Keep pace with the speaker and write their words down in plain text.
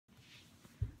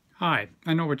Hi,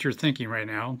 I know what you're thinking right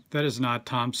now. That is not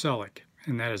Tom Selleck,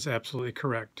 and that is absolutely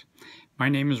correct. My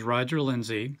name is Roger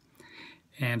Lindsay,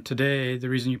 and today the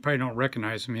reason you probably don't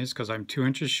recognize me is because I'm 2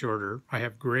 inches shorter. I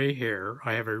have gray hair.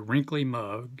 I have a wrinkly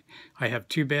mug. I have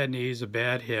two bad knees, a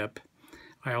bad hip.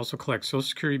 I also collect Social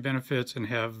Security benefits and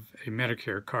have a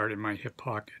Medicare card in my hip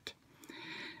pocket.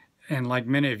 And like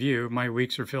many of you, my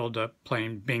weeks are filled up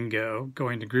playing bingo,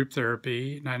 going to group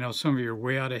therapy, and I know some of you are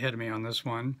way out ahead of me on this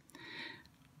one.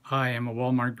 I am a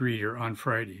Walmart greeter on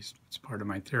Fridays. It's part of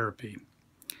my therapy.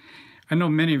 I know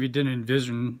many of you didn't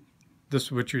envision this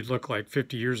is what you'd look like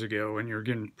 50 years ago when you're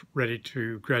getting ready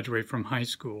to graduate from high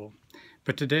school.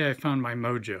 But today I found my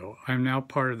mojo. I'm now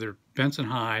part of the Benson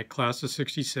High Class of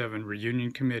 '67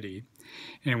 reunion committee,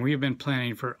 and we have been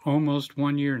planning for almost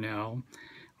 1 year now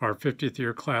our 50th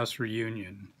year class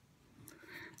reunion.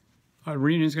 Our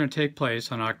reunion is going to take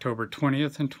place on October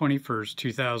 20th and 21st,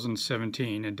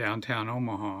 2017 in downtown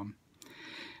Omaha.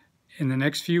 In the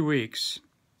next few weeks,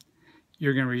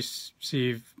 you're going to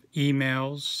receive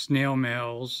emails, snail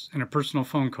mails, and a personal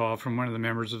phone call from one of the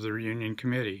members of the reunion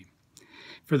committee.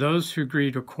 For those who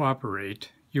agree to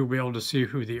cooperate, you'll be able to see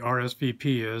who the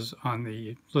RSVP is on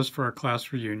the list for our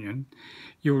class reunion.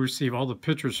 You'll receive all the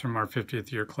pictures from our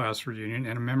 50th year class reunion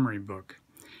and a memory book.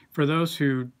 For those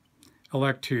who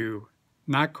elect to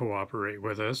not cooperate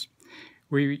with us,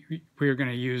 we are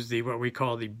going to use what we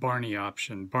call the Barney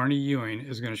option. Barney Ewing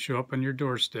is going to show up on your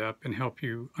doorstep and help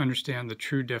you understand the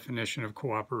true definition of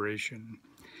cooperation.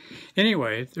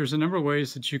 Anyway, there's a number of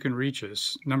ways that you can reach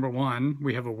us. Number one,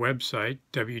 we have a website,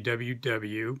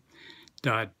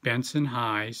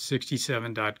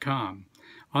 www.bensonhigh67.com.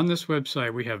 On this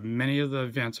website, we have many of the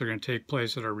events that are going to take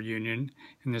place at our reunion,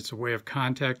 and it's a way of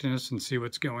contacting us and see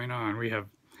what's going on. We have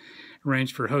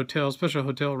arranged for special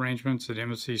hotel arrangements at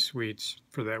Embassy Suites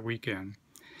for that weekend.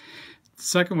 The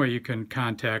second way you can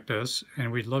contact us,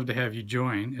 and we'd love to have you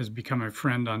join, is become a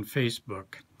friend on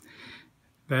Facebook.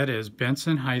 That is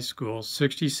Benson High School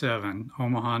 67,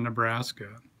 Omaha,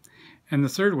 Nebraska. And the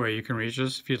third way you can reach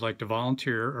us, if you'd like to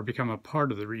volunteer or become a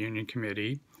part of the reunion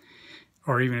committee,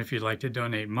 or even if you'd like to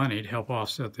donate money to help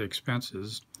offset the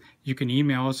expenses, you can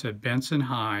email us at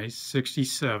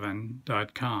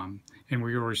bensonhigh67.com, and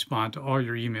we will respond to all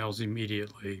your emails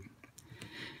immediately.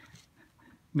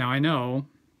 Now, I know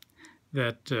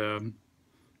that,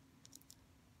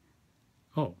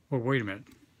 wait a minute.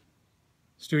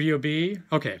 Studio B?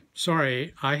 Okay,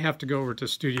 sorry, I have to go over to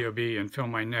Studio B and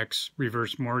film my next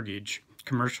reverse mortgage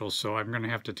commercial, so I'm going to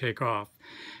have to take off.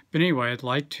 But anyway, I'd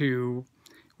like to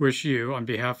wish you, on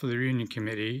behalf of the reunion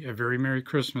committee, a very Merry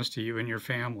Christmas to you and your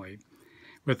family.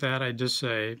 With that, I just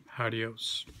say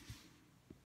adios.